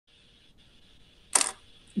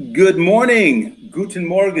Good morning, guten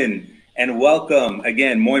Morgen, and welcome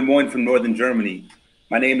again, moin moin from Northern Germany.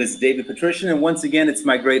 My name is David Patrician, and once again, it's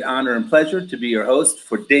my great honor and pleasure to be your host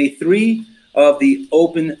for day 3 of the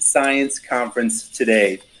Open Science Conference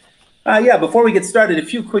today. Before we get started, a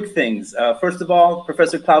few quick things. First of all,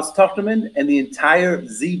 Professor Klaus Tochterman and the entire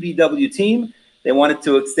ZBW team, they wanted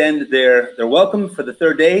to extend their welcome for the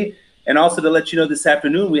 3rd day, and also to let you know this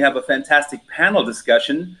afternoon we have a fantastic panel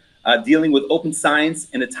discussion dealing with open science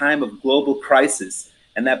in a time of global crisis.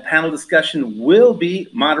 And that panel discussion will be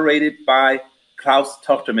moderated by Klaus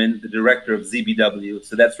Tochterman, the director of ZBW.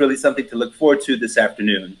 So that's really something to look forward to this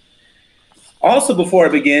afternoon. Also, before I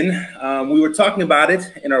begin, we were talking about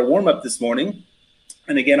it in our warm-up this morning.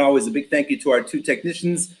 And again, always a big thank you to our 2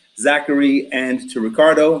 technicians, Zachary and to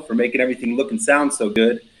Ricardo, for making everything look and sound so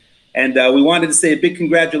good. And we wanted to say a big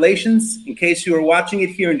congratulations. In case you were watching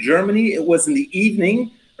it here in Germany, it was in the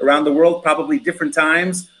evening. Around the world, probably different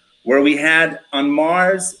times, where we had on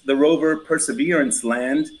Mars the rover Perseverance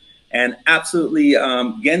land, and absolutely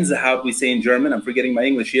Gänsehaut, we say in German, I'm forgetting my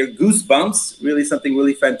English here, goosebumps, really something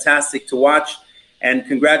really fantastic to watch. And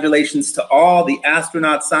congratulations to all the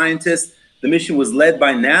astronaut scientists. The mission was led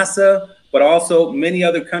by NASA, but also many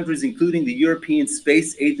other countries, including the European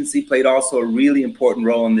Space Agency, played also a really important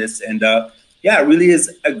role in this. And it really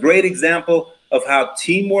is a great example of how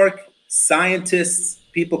teamwork, scientists,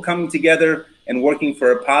 people coming together and working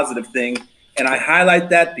for a positive thing. And I highlight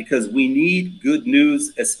that because we need good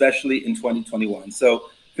news, especially in 2021. So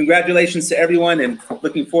congratulations to everyone, and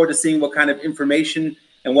looking forward to seeing what kind of information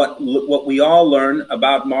and what we all learn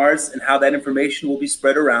about Mars and how that information will be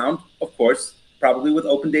spread around, of course, probably with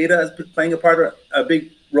open data as playing a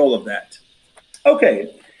big role of that.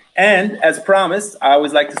 Okay, and as promised, I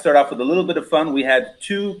always like to start off with a little bit of fun. We had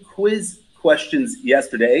 2 quiz questions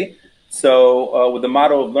yesterday. So with the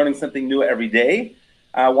motto of learning something new every day,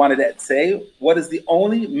 I wanted to say, what is the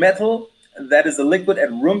only metal that is a liquid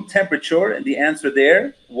at room temperature? And the answer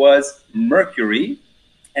there was mercury.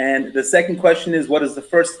 And the second question is, what is the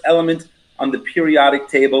first element on the periodic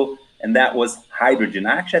table? And that was hydrogen.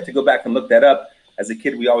 I actually had to go back and look that up. As a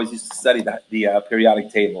kid, we always used to study the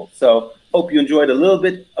periodic table. So hope you enjoyed a little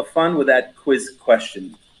bit of fun with that quiz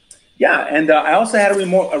question. Yeah, and I also had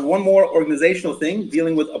one more organizational thing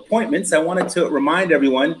dealing with appointments. I wanted to remind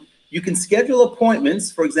everyone, you can schedule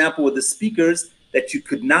appointments, for example, with the speakers that you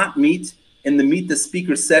could not meet in the Meet the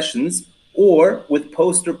Speaker sessions, or with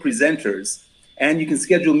poster presenters. And you can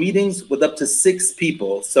schedule meetings with up to 6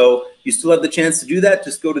 people. So you still have the chance to do that.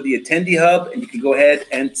 Just go to the attendee hub and you can go ahead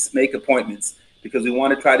and make appointments, because we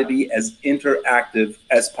want to try to be as interactive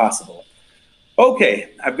as possible.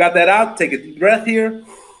 Okay, I've got that out. Take a deep breath here.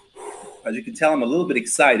 As you can tell, I'm a little bit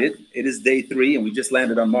excited. It is day 3 and we just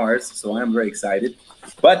landed on Mars, so I am very excited.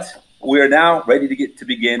 But we are now ready to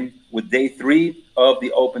begin with day 3 of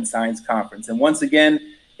the Open Science Conference. And once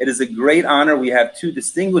again, it is a great honor. We have 2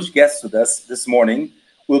 distinguished guests with us this morning.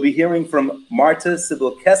 We'll be hearing from Marte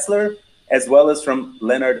Sybil Kessler, as well as from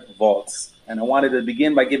Leonard Waltz. And I wanted to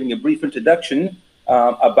begin by giving a brief introduction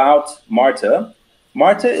about Marte.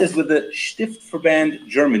 Marte is with the Stiftverband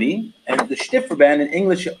Germany, and the Stiftverband in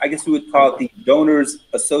English, I guess we would call it the Donors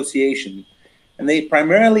Association. And they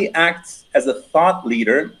primarily act as a thought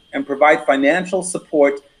leader and provide financial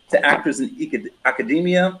support to actors in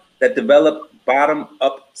academia that develop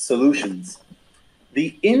bottom-up solutions.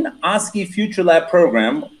 The InOSCE Future Lab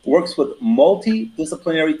program works with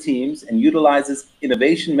multidisciplinary teams and utilizes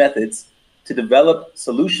innovation methods to develop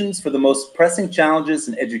solutions for the most pressing challenges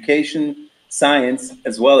in education, science,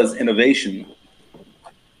 as well as innovation.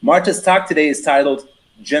 Marte's talk today is titled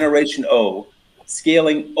Generation O,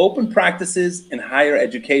 Scaling Open Practices in Higher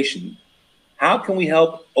Education. How can we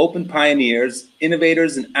help open pioneers,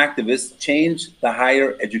 innovators, and activists change the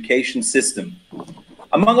higher education system?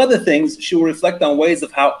 Among other things, she will reflect on ways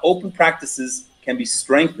of how open practices can be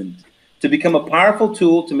strengthened to become a powerful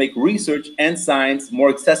tool to make research and science more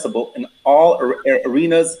accessible in all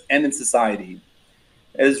arenas and in society.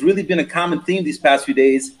 It has really been a common theme these past few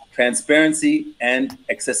days: transparency and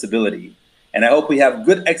accessibility. And I hope we have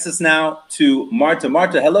good access now to Marte.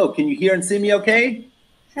 Marte, hello, can you hear and see me okay?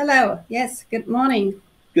 Hello, yes, good morning.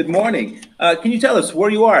 Good morning. Can you tell us where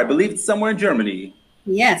you are? I believe it's somewhere in Germany.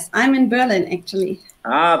 Yes, I'm in Berlin, actually.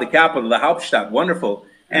 Ah, the capital, the Hauptstadt, wonderful.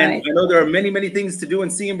 And right. I know there are many, many things to do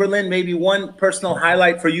and see in Berlin. Maybe one personal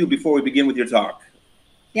highlight for you before we begin with your talk.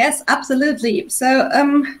 Yes, absolutely. So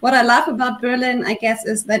what I love about Berlin, I guess,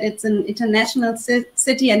 is that it's an international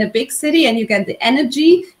city and a big city, and you get the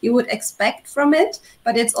energy you would expect from it,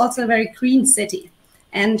 but it's also a very green city.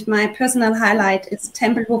 And my personal highlight is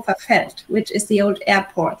Tempelhofer Feld, which is the old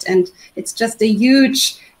airport. And it's just a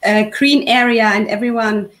huge green area, and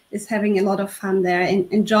everyone is having a lot of fun there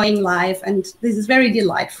and enjoying life. And this is very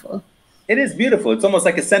delightful. It is beautiful. It's almost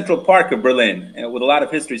like a Central Park of Berlin with a lot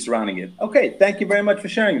of history surrounding it. Okay, thank you very much for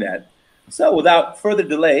sharing that. So without further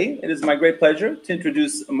delay, it is my great pleasure to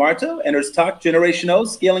introduce Marte and her talk, Generation O,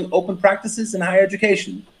 Scaling Open Practices in Higher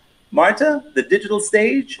Education. Marte, the digital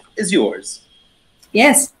stage is yours.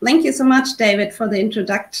 Yes, thank you so much, David, for the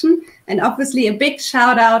introduction. And obviously a big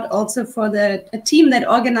shout out also for the team that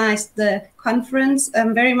organized the conference.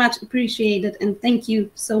 Very much appreciated, and thank you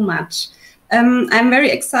so much. I'm very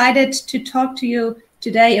excited to talk to you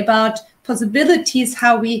today about possibilities,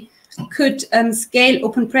 how we could scale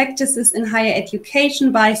open practices in higher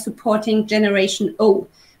education by supporting Generation O,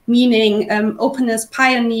 meaning openness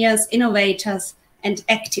pioneers, innovators, and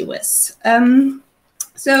activists.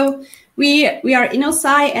 So we are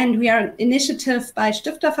InnoSci, and we are an initiative by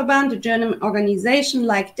Stifterverband, a German organization,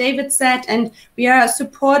 like David said, and we are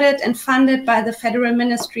supported and funded by the Federal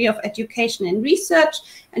Ministry of Education and Research,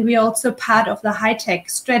 and we are also part of the High-Tech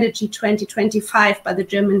Strategy 2025 by the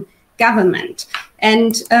German government.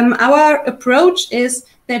 And our approach is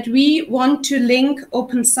that we want to link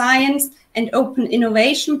open science and open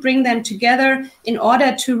innovation, bring them together in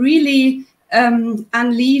order to really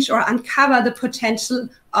unleash or uncover the potential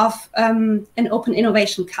of an open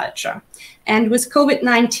innovation culture. And with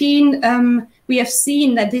COVID-19, we have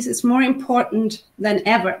seen that this is more important than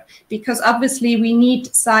ever, because obviously we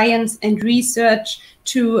need science and research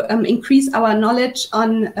to increase our knowledge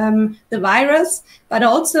on the virus, but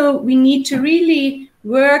also we need to really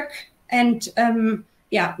work and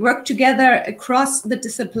work together across the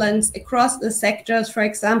disciplines, across the sectors, for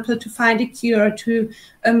example, to find a cure, to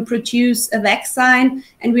produce a vaccine.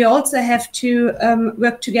 And we also have to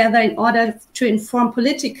work together in order to inform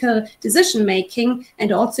political decision-making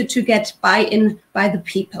and also to get buy-in by the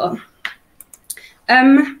people.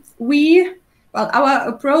 Our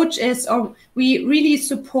approach is, or we really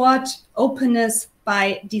support openness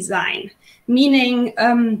by design, meaning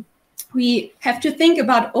we have to think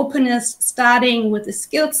about openness starting with the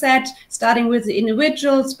skill set, starting with the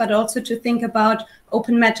individuals, but also to think about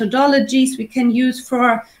open methodologies we can use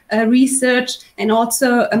for research, and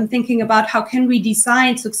also thinking about how can we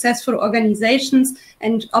design successful organizations,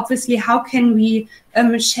 and obviously how can we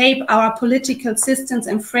shape our political systems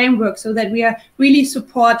and frameworks so that we are really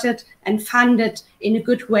supported and funded in a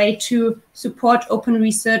good way to support open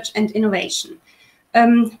research and innovation.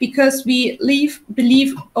 Because we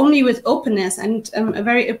believe only with openness and a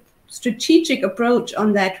very strategic approach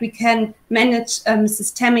on that, we can manage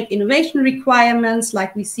systemic innovation requirements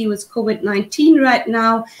like we see with COVID-19 right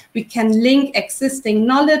now. We can link existing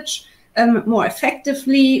knowledge more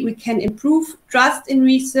effectively. We can improve trust in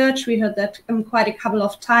research. We heard that quite a couple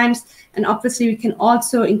of times. And obviously we can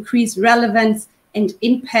also increase relevance and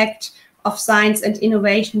impact of science and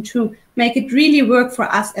innovation to make it really work for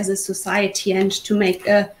us as a society and to make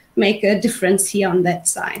a difference here on that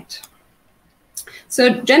side.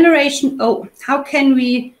 So Generation O, how can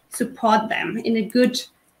we support them in a good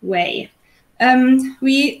way?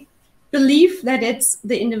 We believe that it's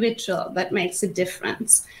the individual that makes a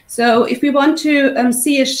difference. So if we want to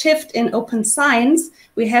see a shift in open science,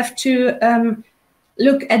 we have to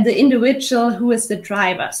look at the individual who is the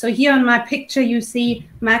driver. So here on my picture, you see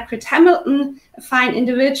Margaret Hamilton, a fine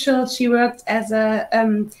individual. She worked as a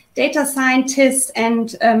data scientist,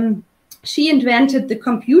 and she invented the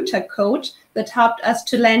computer code that helped us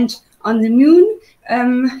to land on the moon.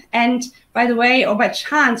 And by the way, or by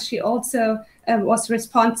chance, she also was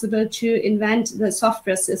responsible to invent the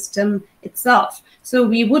software system itself. So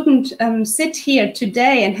we wouldn't sit here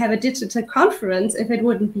today and have a digital conference if it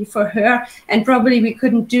wouldn't be for her. And probably we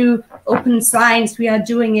couldn't do open science. We are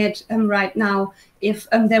doing it right now if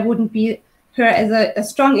there wouldn't be her as a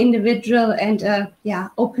strong individual and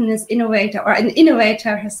openness innovator, or an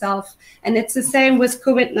innovator herself. And it's the same with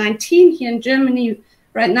COVID-19 here in Germany.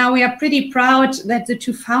 Right now, we are pretty proud that the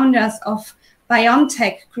two founders of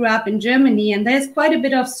BioNTech grew up in Germany, and there's quite a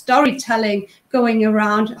bit of storytelling going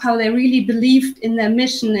around how they really believed in their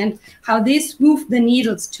mission and how this moved the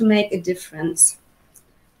needles to make a difference.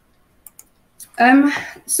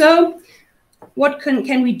 So what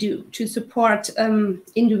can we do to support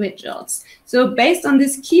individuals? So based on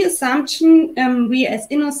this key assumption, we as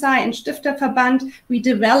InnoSci and Stifterverband, we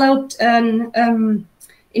developed an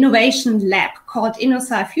innovation lab called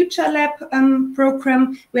InnoSci Future Lab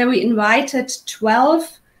program, where we invited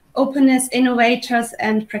 12 openness innovators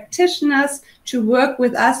and practitioners to work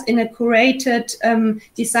with us in a curated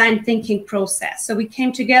design thinking process. So we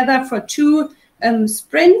came together for 2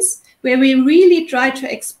 sprints where we really try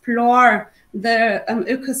to explore the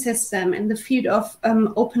ecosystem in the field of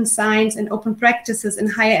open science and open practices in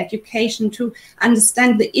higher education, to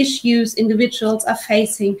understand the issues individuals are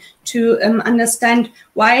facing, to understand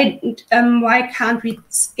why can't we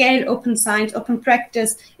scale open science, open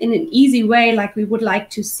practice in an easy way like we would like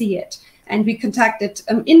to see it. And we conducted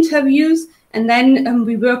interviews, and then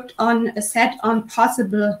we worked on a set on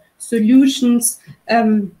possible solutions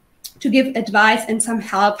to give advice and some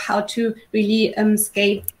help how to really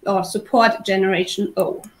scale or support Generation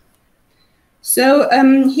O. So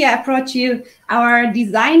here I brought you our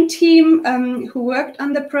design team who worked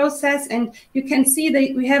on the process, and you can see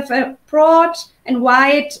that we have a broad and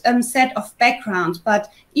wide set of backgrounds,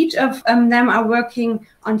 but each of them are working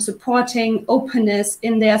on supporting openness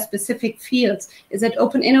in their specific fields. Is it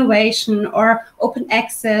open innovation or open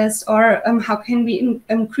access, or how can we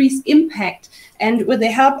increase impact? And with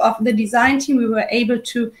the help of the design team, we were able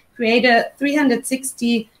to create a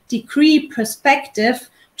 360-degree perspective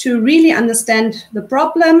to really understand the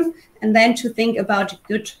problem and then to think about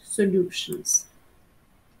good solutions.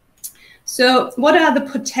 So what are the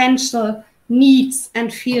potential needs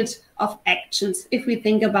and fields of actions if we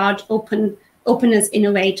think about openness,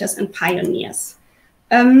 innovators, and pioneers?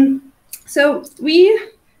 So we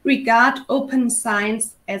regard open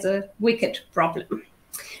science as a wicked problem.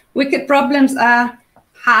 Wicked problems are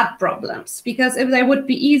hard problems, because if they would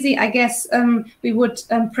be easy, I guess we would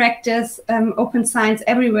practice open science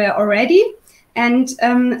everywhere already. And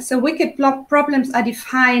so wicked problems are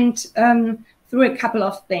defined through a couple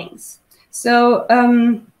of things. So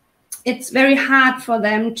it's very hard for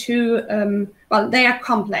them to, well, they are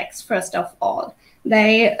complex, first of all.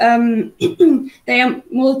 They are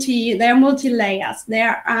multi-layers.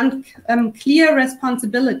 There aren't clear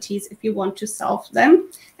responsibilities if you want to solve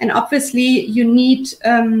them. And obviously you need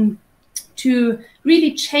to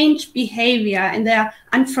really change behavior, and there are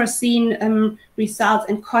unforeseen results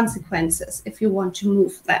and consequences if you want to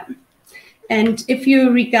move them. And if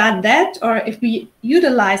you regard that, or if we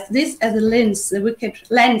utilize this as a lens, the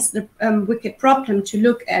wicked problem to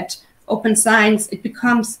look at open science, it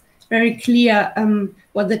becomes very clear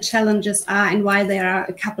what the challenges are and why there are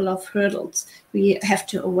a couple of hurdles we have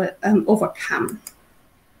to overcome.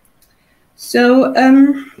 So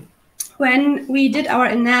when we did our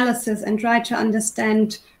analysis and tried to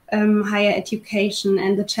understand higher education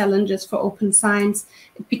and the challenges for open science,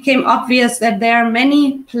 it became obvious that there are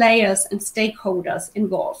many players and stakeholders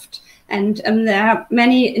involved. And there are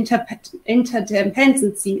many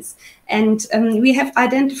interdependencies. And we have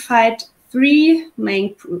identified 3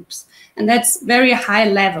 main groups, and that's very high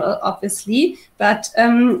level, obviously, but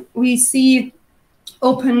we see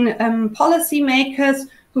open policymakers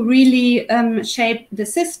who really shape the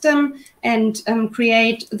system and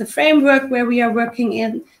create the framework where we are working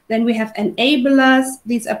in. Then we have enablers.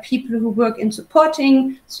 These are people who work in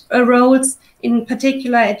supporting roles, in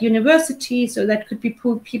particular at university. So that could be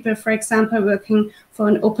people, for example, working for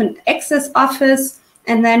an open access office.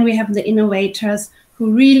 And then we have the innovators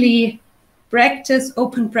who really practice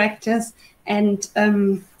open practice and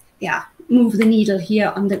move the needle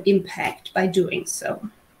here on the impact by doing so.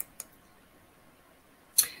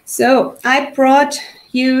 So I brought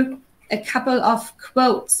you a couple of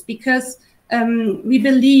quotes because we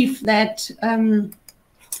believe that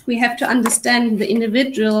we have to understand the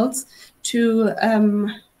individuals to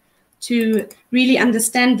really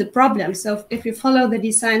understand the problem. So if you follow the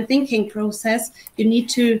design thinking process, you need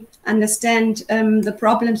to understand the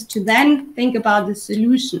problems to then think about the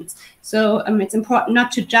solutions. So it's important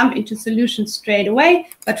not to jump into solutions straight away,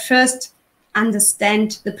 but first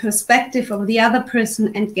understand the perspective of the other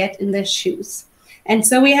person and get in their shoes. And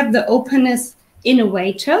so we have the openness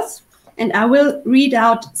innovators, and I will read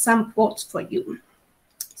out some quotes for you.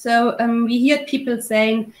 So we hear people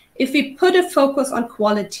saying, if we put a focus on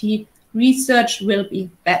quality, research will be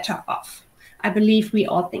better off. I believe we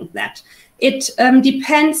all think that. It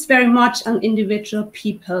depends very much on individual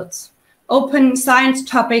peoples. Open science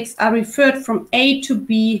topics are referred from A to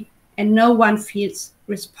B, and no one feels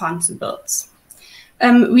responsible.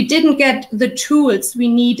 We didn't get the tools we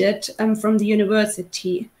needed from the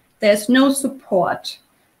university. There's no support.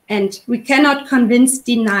 And we cannot convince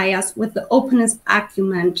deniers with the openness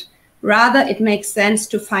argument. Rather, it makes sense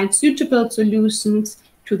to find suitable solutions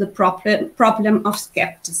to the problem of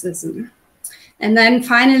skepticism. And then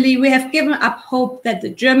finally, we have given up hope that the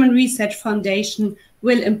German Research Foundation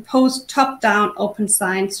will impose top-down open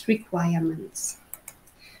science requirements.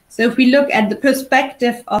 So if we look at the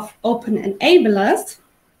perspective of open enablers,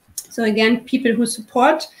 so again, people who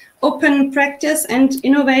support open practice and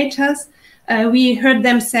innovators, we heard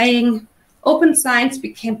them saying, open science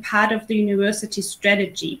became part of the university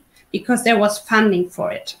strategy, because there was funding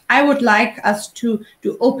for it. I would like us to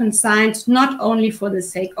do open science not only for the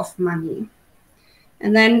sake of money.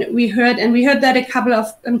 And then we heard that a couple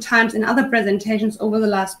of times in other presentations over the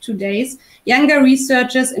last 2 days, younger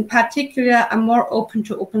researchers in particular are more open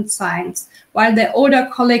to open science, while their older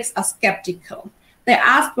colleagues are skeptical. They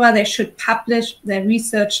asked why they should publish their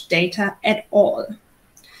research data at all.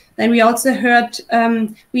 Then we also heard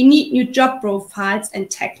we need new job profiles and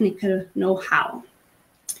technical know-how.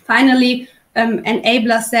 Finally,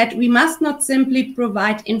 Enabler said we must not simply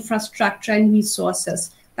provide infrastructure and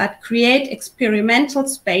resources, but create experimental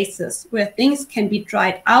spaces where things can be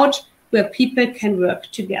tried out, where people can work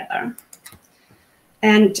together.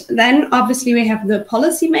 And then obviously we have the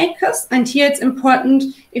policymakers. And here it's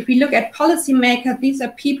important, if we look at policymakers, these are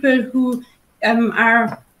people who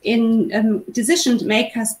are in decision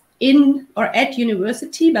makers in or at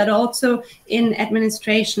university, but also in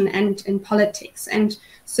administration and in politics. And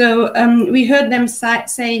so we heard them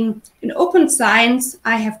saying, in open science,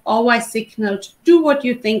 I have always signaled, do what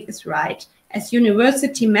you think is right. As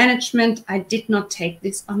university management, I did not take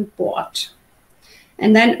this on board.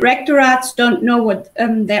 And then rectorates don't know what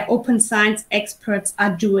their open science experts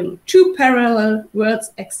are doing. Two parallel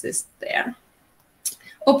worlds exist there.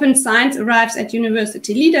 Open science arrives at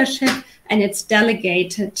university leadership and it's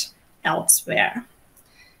delegated elsewhere.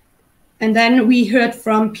 And then we heard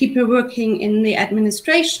from people working in the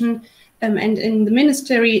administration and in the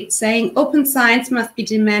ministry saying open science must be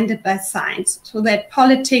demanded by science so that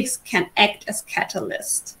politics can act as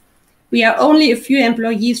catalyst. We are only a few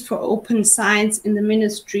employees for open science in the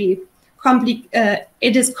ministry.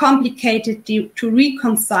 It is complicated to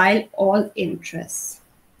reconcile all interests.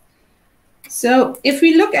 So if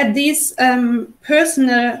we look at these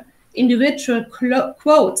personal individual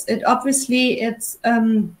quotes, it's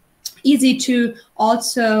easy to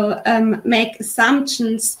also make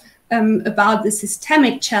assumptions about the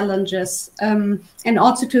systemic challenges and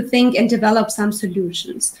also to think and develop some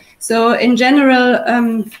solutions. So in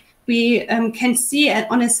general, we can see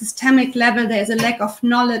on a systemic level, there's a lack of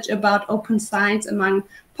knowledge about open science among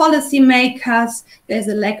policymakers. There's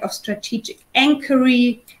a lack of strategic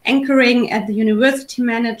anchoring at the university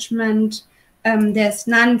management. There's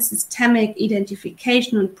non-systemic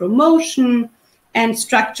identification and promotion, and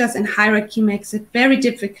structures and hierarchy makes it very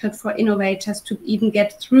difficult for innovators to even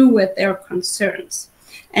get through with their concerns.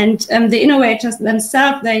 And the innovators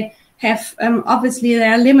themselves, they have obviously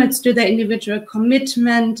there are limits to their individual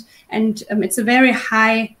commitment, and it's a very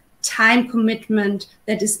high time commitment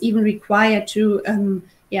that is even required to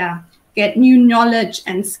get new knowledge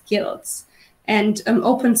and skills. And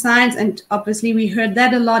open science, and obviously we heard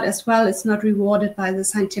that a lot as well, is not rewarded by the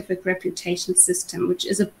scientific reputation system, which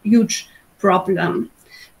is a huge problem.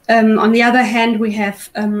 On the other hand, we have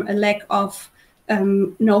a lack of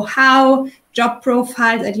know-how. Job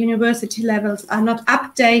profiles at university levels are not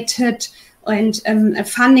updated, and a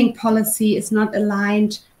funding policy is not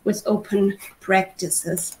aligned with open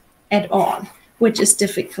practices at all, which is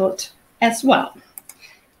difficult as well.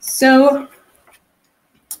 So,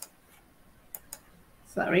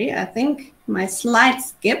 sorry, I think my slide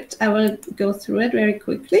skipped. I will go through it very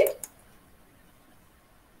quickly.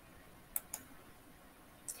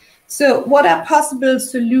 So what are possible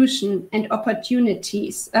solutions and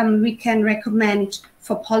opportunities we can recommend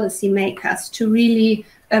for policymakers to really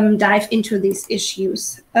dive into these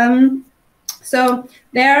issues? So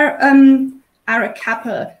there are a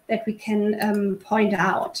couple that we can point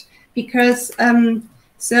out, because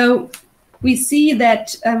so we see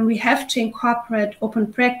that we have to incorporate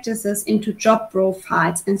open practices into job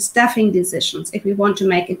profiles and staffing decisions if we want to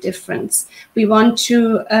make a difference. We want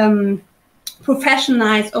to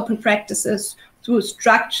professionalize open practices through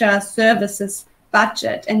structure, services,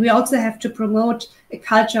 budget. And we also have to promote a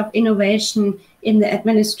culture of innovation in the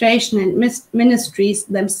administration and ministries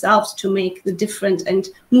themselves to make the difference and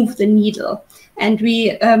move the needle. And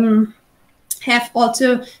we have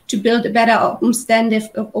also to build a better understanding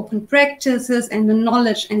of open practices and the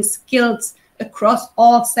knowledge and skills across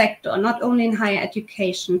all sectors, not only in higher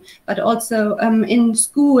education, but also in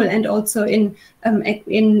school and also in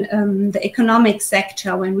the economic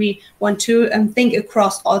sector when we want to think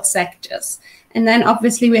across all sectors. And then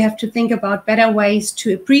obviously we have to think about better ways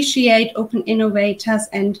to appreciate open innovators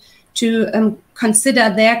and to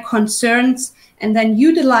consider their concerns and then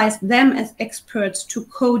utilize them as experts to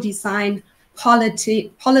co-design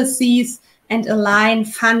policies and align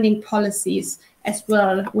funding policies as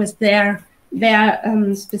well with their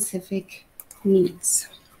specific needs.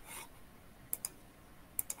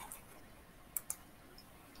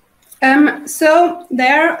 So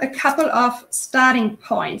there are a couple of starting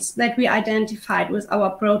points that we identified with our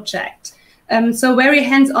project. So very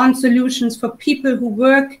hands-on solutions for people who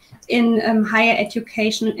work in higher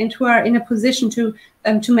education and who are in a position to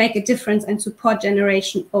make a difference and support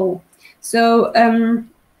Generation O. So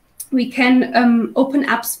we can open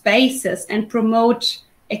up spaces and promote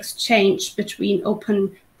exchange between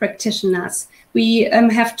open practitioners. We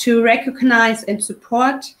have to recognize and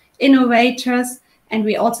support innovators, and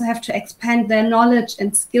we also have to expand their knowledge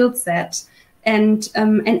and skill set, and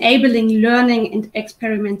enabling learning and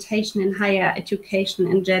experimentation in higher education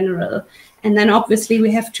in general. And then obviously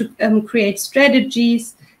we have to create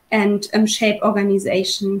strategies and shape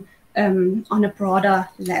organization on a broader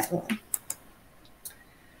level.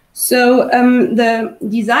 So the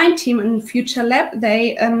design team in Future Lab,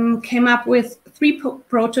 they came up with 3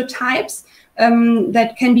 prototypes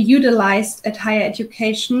that can be utilized at higher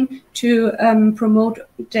education to promote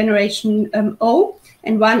Generation O.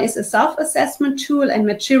 And one is a self-assessment tool and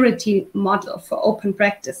maturity model for open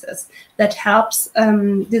practices that helps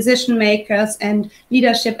decision makers and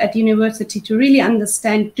leadership at university to really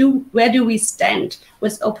understand where do we stand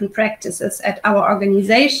with open practices at our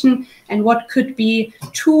organization, and what could be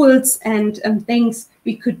tools and things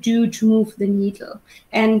we could do to move the needle.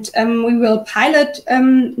 And we will pilot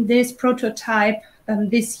this prototype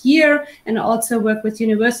this year, and also work with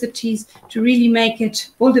universities to really make it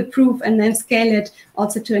bulletproof and then scale it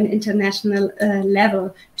also to an international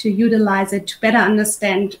level to utilize it to better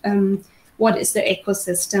understand what is the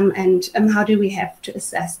ecosystem and how do we have to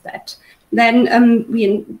assess that. Then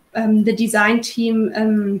the design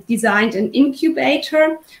team designed an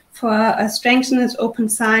incubator for strengthening open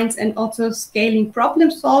science and also scaling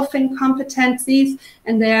problem-solving competencies.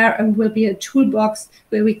 And there will be a toolbox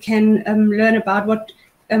where we can learn about what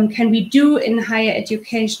can we do in higher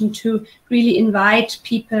education to really invite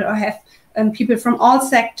people or have people from all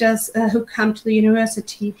sectors who come to the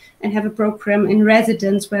university and have a program in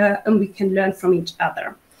residence where we can learn from each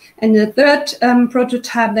other. And the third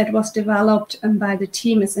prototype that was developed by the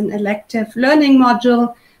team is an elective learning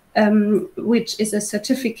module, which is a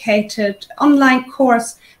certificated online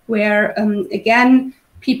course where, again,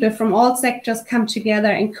 people from all sectors come together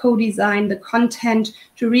and co-design the content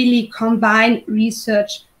to really combine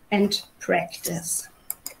research and practice.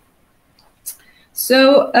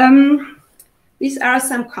 So these are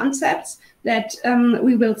some concepts that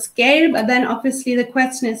we will scale, but then obviously the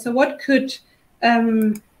question is, so what could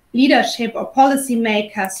leadership or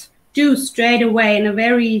policymakers do straight away in a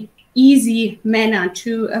very easy manner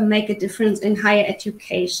to make a difference in higher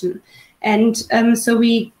education? And so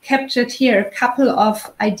we captured here a couple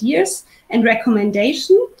of ideas and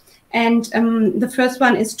recommendations. And the first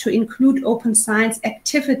one is to include open science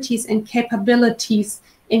activities and capabilities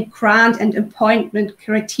in grant and appointment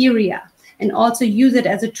criteria, and also use it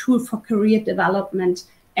as a tool for career development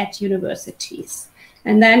at universities.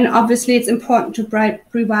 And then obviously it's important to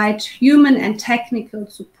provide human and technical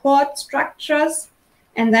support structures,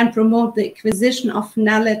 and then promote the acquisition of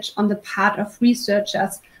knowledge on the part of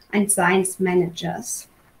researchers and science managers.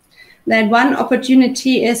 Then one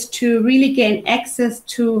opportunity is to really gain access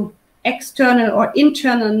to external or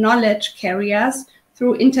internal knowledge carriers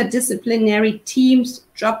through interdisciplinary teams,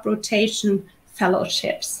 job rotation,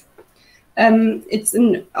 fellowships. It's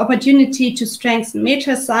an opportunity to strengthen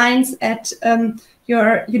meta science at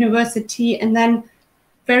your university, and then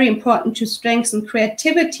very important to strengthen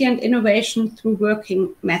creativity and innovation through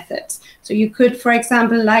working methods. So you could, for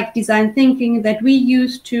example, like design thinking that we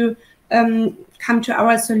use to come to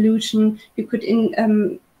our solution, you could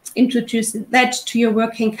introduce that to your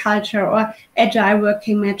working culture, or agile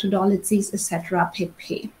working methodologies, etc.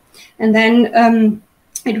 pp. And then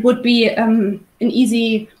it would be an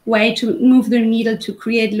easy way to move the needle to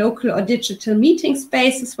create local or digital meeting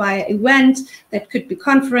spaces via events. That could be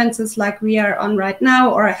conferences like we are on right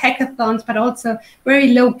now, or hackathons, but also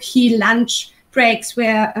very low-key lunch breaks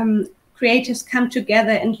where creators come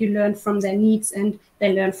together and you learn from their needs and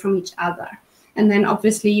they learn from each other. And then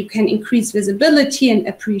obviously you can increase visibility and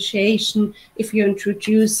appreciation if you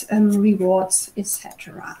introduce rewards,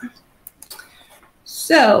 etc.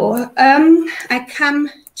 So I come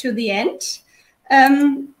to the end.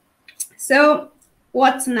 So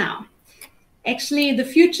what's now? Actually, the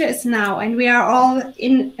future is now, and we are all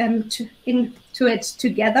into it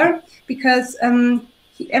together, because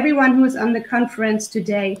everyone who is on the conference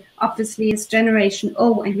today obviously is Generation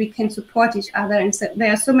O, and we can support each other. And so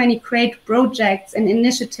there are so many great projects and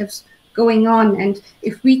initiatives going on. And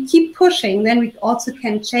if we keep pushing, then we also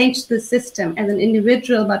can change the system as an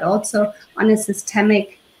individual, but also on a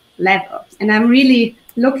systemic level. And I'm really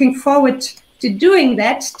looking forward to doing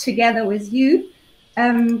that together with you.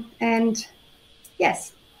 And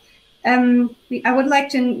yes, I would like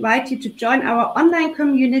to invite you to join our online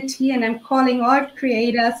community, and I'm calling all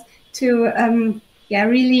creators to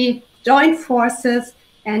really join forces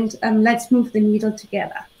and let's move the needle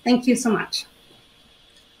together. Thank you so much.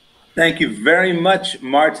 Thank you very much,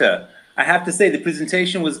 Marta. I have to say the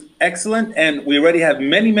presentation was excellent, and we already have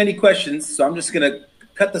many, many questions, so I'm just going to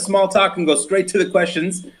cut the small talk and go straight to the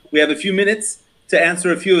questions. We have a few minutes to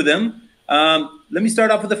answer a few of them. Let me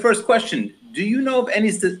start off with the first question. Do you know of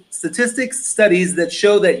any statistics studies that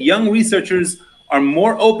show that young researchers are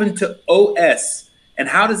more open to OS? And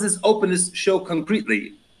how does this openness show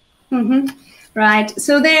concretely? Right.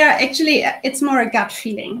 So they are actually, it's more a gut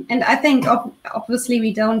feeling. And I think obviously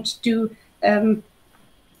we don't do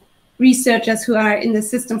researchers who are in the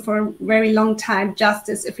system for a very long time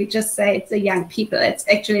justice if we just say it's the young people. It's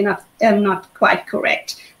actually not quite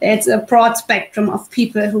correct. It's a broad spectrum of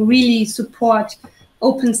people who really support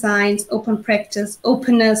open science, open practice,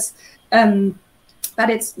 openness, but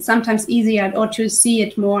it's sometimes easier or to see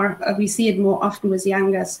it more. We see it more often with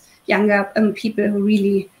younger people who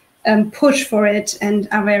really push for it and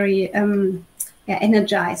are very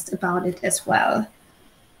energized about it as well.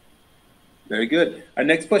 Very good. Our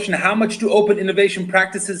next question, how much do open innovation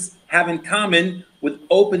practices have in common with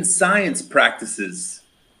open science practices?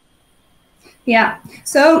 Yeah,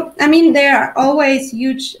 so I mean, there are always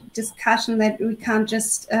huge discussion that we can't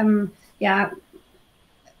just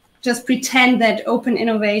pretend that open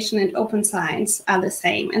innovation and open science are the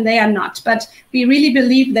same, and they are not. But we really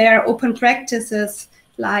believe there are open practices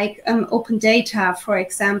like open data, for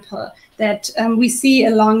example, that we see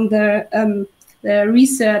along the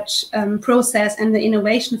research process and the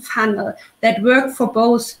innovation funnel that work for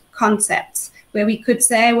both concepts, where we could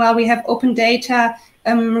say, well, we have open data,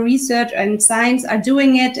 research and science are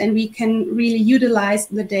doing it, and we can really utilize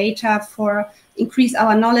the data for increase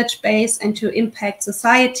our knowledge base and to impact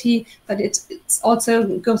society, but it's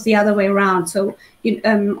also goes the other way around. So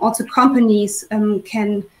also companies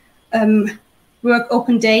can work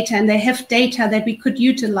open data, and they have data that we could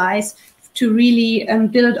utilize to really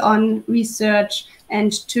build on research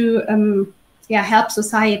and to help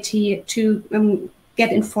society to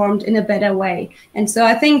get informed in a better way. And so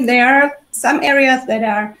I think there are some areas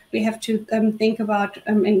that we have to think about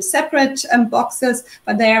in separate boxes,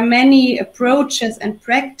 but there are many approaches and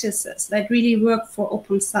practices that really work for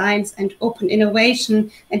open science and open innovation.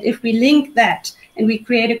 And if we link that and we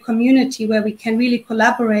create a community where we can really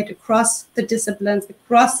collaborate across the disciplines,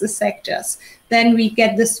 across the sectors, then we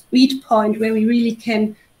get the sweet point where we really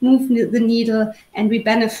can move the needle and we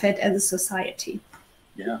benefit as a society.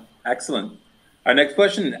 Yeah, excellent. Our next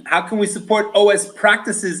question, how can we support OS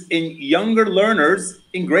practices in younger learners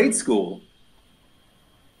in grade school?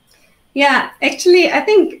 Yeah, actually, I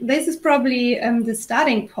think this is probably the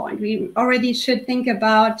starting point. We already should think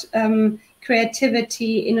about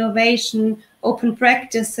creativity, innovation, open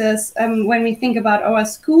practices when we think about our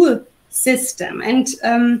school system. And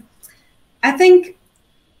I think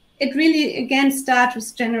it really, again, starts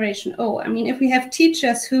with Generation O. I mean, if we have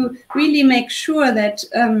teachers who really make sure that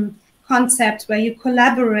concepts where you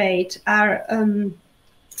collaborate are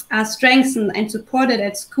strengthened and supported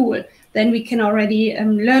at school, then we can already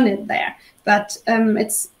learn it there. But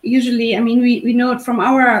it's usually, I mean, we know it from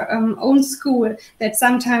our own school that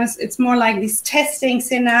sometimes it's more like these testing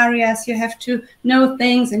scenarios. You have to know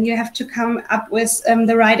things and you have to come up with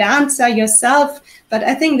the right answer yourself. But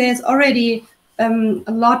I think there's already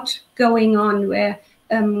a lot going on where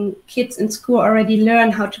kids in school already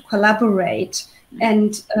learn how to collaborate.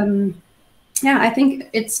 And I think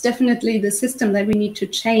it's definitely the system that we need to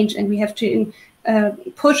change, and we have to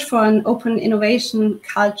push for an open innovation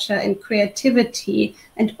culture and creativity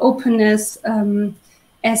and openness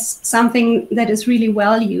as something that is really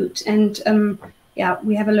valued. And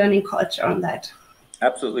we have a learning culture on that.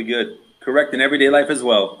 Absolutely good. Correct, in everyday life as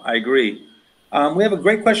well. I agree. We have a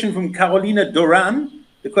great question from Carolina Duran.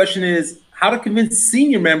 The question is, how to convince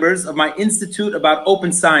senior members of my institute about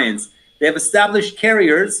open science? They have established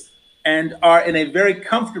careers and are in a very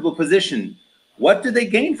comfortable position. What do they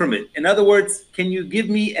gain from it? In other words, can you give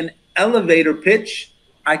me an elevator pitch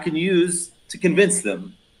I can use to convince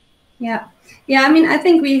them? Yeah, I mean, I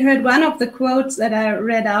think we heard one of the quotes that I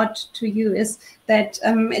read out to you is that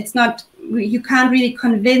it's not, you can't really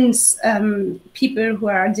convince people who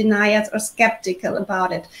are deniers or skeptical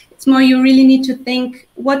about it. It's more you really need to think,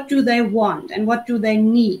 what do they want and what do they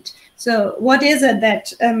need? So what is it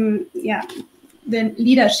that the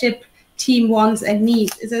leadership team wants and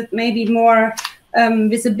needs? Is it maybe more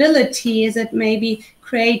visibility? Is it maybe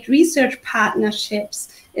create research partnerships?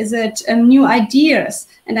 Is it new ideas?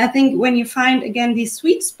 And I think when you find, again, the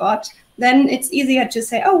sweet spot, then it's easier to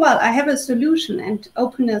say, oh, well, I have a solution, and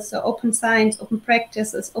openness or open science, open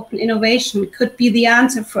practices, open innovation could be the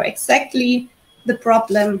answer for exactly the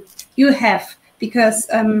problem you have. Because,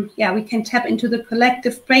 we can tap into the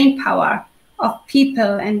collective brain power of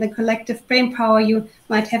people and the collective brain power you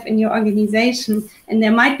might have in your organization. And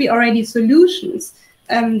there might be already solutions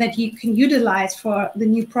that you can utilize for the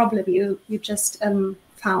new problem you just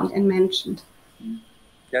found and mentioned.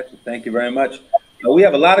 Gotcha. Thank you very much. We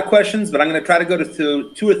have a lot of questions, but I'm going to try to go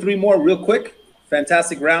to 2 or 3 more real quick.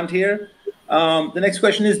 Fantastic round here. The next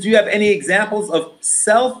question is, do you have any examples of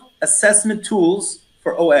self-assessment tools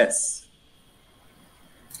for OS?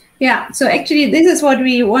 Yeah, so actually this is what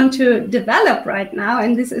we want to develop right now,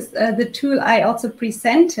 and this is the tool I also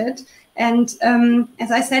presented. And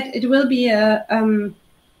as I said, it will be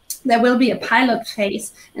there will be a pilot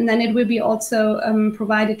phase, and then it will be also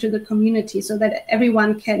provided to the community so that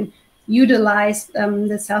everyone can utilize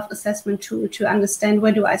the self-assessment tool to understand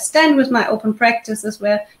where do I stand with my open practices,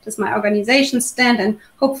 where does my organization stand, and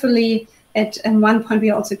hopefully at one point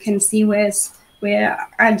we also can see where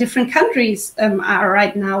our different countries are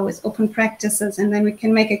right now with open practices, and then we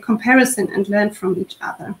can make a comparison and learn from each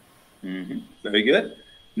other. Mm-hmm. Very good.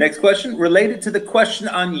 Next question, related to the question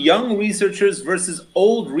on young researchers versus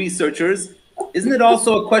old researchers, isn't it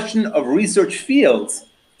also a question of research fields?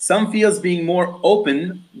 Some fields being more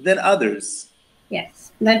open than others.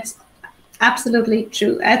 Yes, that's absolutely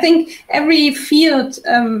true. I think every field,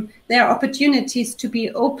 there are opportunities to be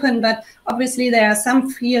open, but obviously there are some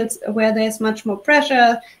fields where there's much more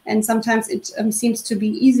pressure, and sometimes it seems to be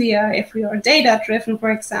easier if you are data-driven, for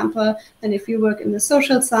example, than if you work in the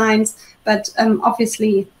social science. But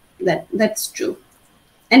obviously that's true.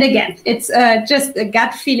 And again, it's just a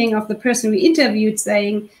gut feeling of the person we interviewed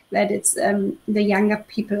saying that it's the younger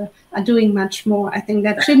people are doing much more. I think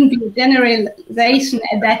that shouldn't be a generalization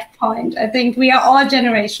at that point. I think we are all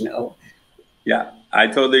Generation O. Yeah, I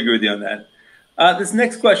totally agree with you on that. This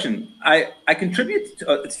next question, I contribute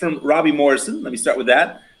to, it's from Robbie Morrison. Let me start with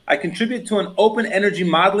that. I contribute to an open energy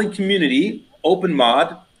modeling community,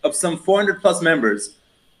 OpenMod, of some 400 plus members.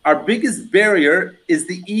 Our biggest barrier is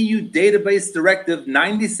the EU Database Directive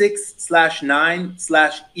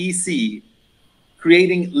 96/9/EC,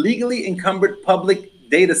 creating legally encumbered public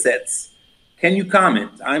data sets. Can you comment?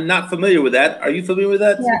 I'm not familiar with that. Are you familiar with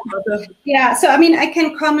that? Yeah, so I mean, I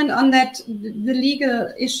can comment on that. The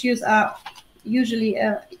legal issues are usually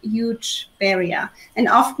a huge barrier. And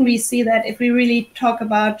often we see that if we really talk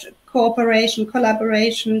about cooperation,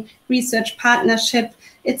 collaboration, research partnership,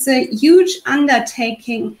 it's a huge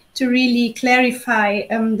undertaking to really clarify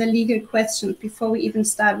the legal questions before we even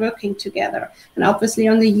start working together. And obviously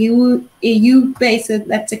on the EU basis,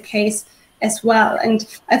 that's the case as well. And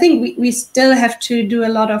I think we still have to do a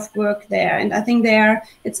lot of work there. And I think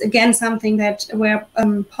it's again something that where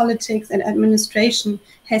politics and administration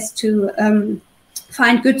has to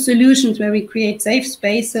find good solutions where we create safe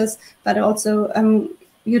spaces, but also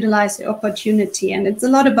utilize the opportunity. And it's a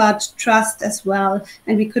lot about trust as well.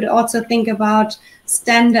 And we could also think about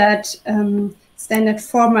standard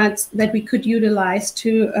formats that we could utilize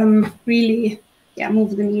to really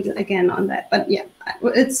move the needle again on that. But yeah,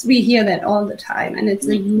 we hear that all the time, and it's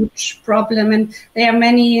a huge problem. And there are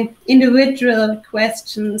many individual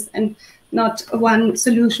questions, and not one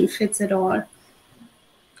solution fits it all.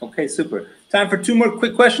 Okay, super. Time for 2 more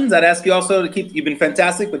quick questions. I'd ask you also to you've been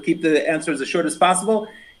fantastic, but keep the answers as short as possible.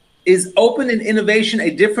 Is open and innovation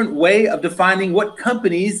a different way of defining what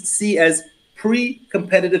companies see as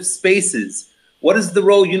pre-competitive spaces? What is the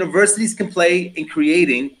role universities can play in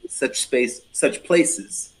creating such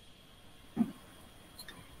places?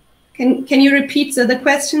 Can you repeat? So the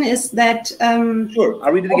question is that... Sure,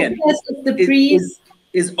 I'll read it again.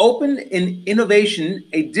 Is open and innovation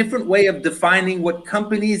a different way of defining what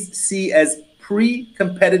companies see as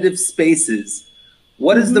pre-competitive spaces?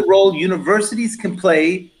 What is the role universities can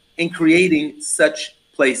play in creating such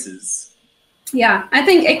places? Yeah, I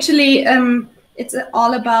think actually it's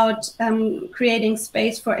all about creating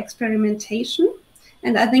space for experimentation.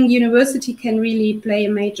 And I think university can really play a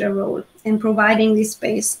major role in providing these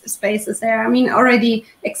spaces there. I mean, already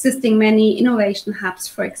existing many innovation hubs,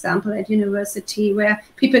 for example, at university, where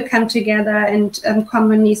people come together and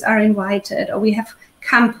companies are invited, or we have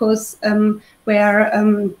campus where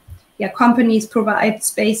companies provide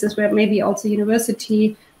spaces where maybe also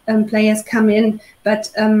university players come in. But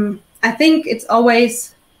I think it's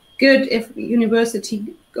always good if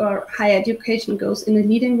university or higher education goes in a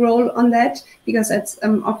leading role on that, because that's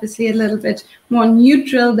obviously a little bit more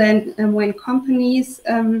neutral than when companies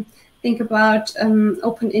think about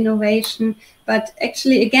open innovation. But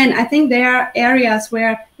actually, again, I think there are areas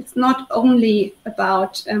where it's not only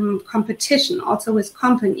about competition, also with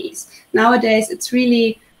companies. Nowadays, it's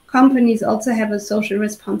really companies also have a social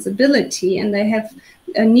responsibility, and they have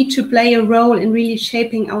a need to play a role in really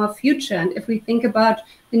shaping our future. And if we think about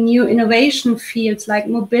the new innovation fields like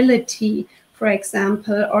mobility, for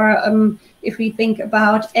example, or if we think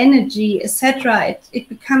about energy, etc., it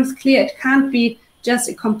becomes clear it can't be just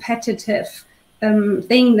a competitive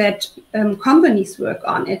thing that companies work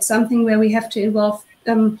on. It's something where we have to involve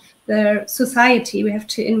the society, we have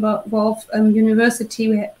to involve university,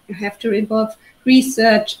 we have to involve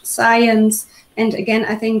research, science. And again,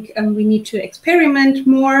 I think we need to experiment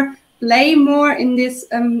more, play more in this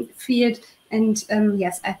field. And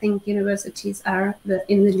yes, I think universities are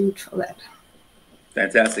in the lead for that.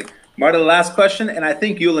 Fantastic. Marta, the last question, and I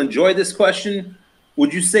think you'll enjoy this question.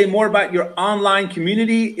 Would you say more about your online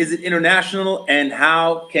community? Is it international, and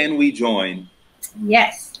how can we join?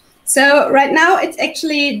 Yes. So right now it's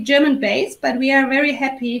actually German-based, but we are very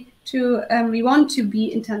happy to, we want to be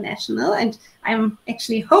international. And I'm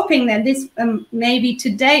actually hoping that this maybe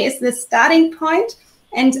today is the starting point.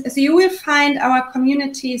 And so you will find our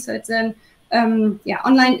community. So it's an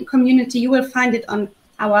online community. You will find it on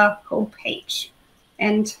our homepage.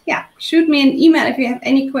 And yeah, shoot me an email if you have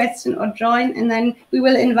any question or join, and then we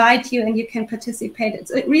will invite you and you can participate.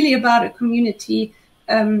 It's really about a community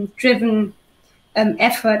driven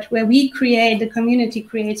effort where we create, the community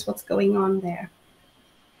creates what's going on there.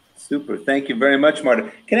 Super. Thank you very much,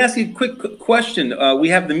 Marta. Can I ask you a quick question? We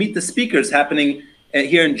have the Meet the Speakers happening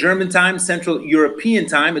here in German time, Central European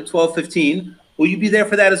time at 12:15. Will you be there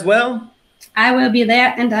for that as well? I will be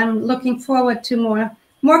there, and I'm looking forward to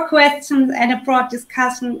more questions and a broad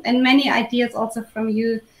discussion and many ideas also from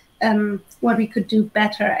you, what we could do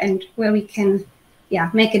better and where we can,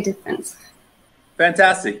 make a difference.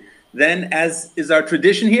 Fantastic. Then, as is our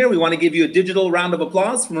tradition here, we want to give you a digital round of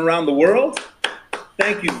applause from around the world.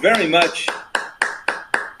 Thank you very much.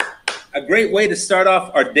 A great way to start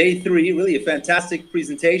off our day 3, really a fantastic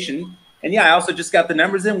presentation. And yeah, I also just got the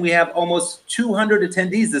numbers in. We have almost 200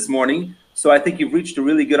 attendees this morning. So I think you've reached a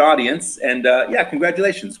really good audience. And yeah,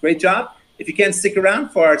 congratulations. Great job. If you can, stick around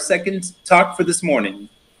for our second talk for this morning.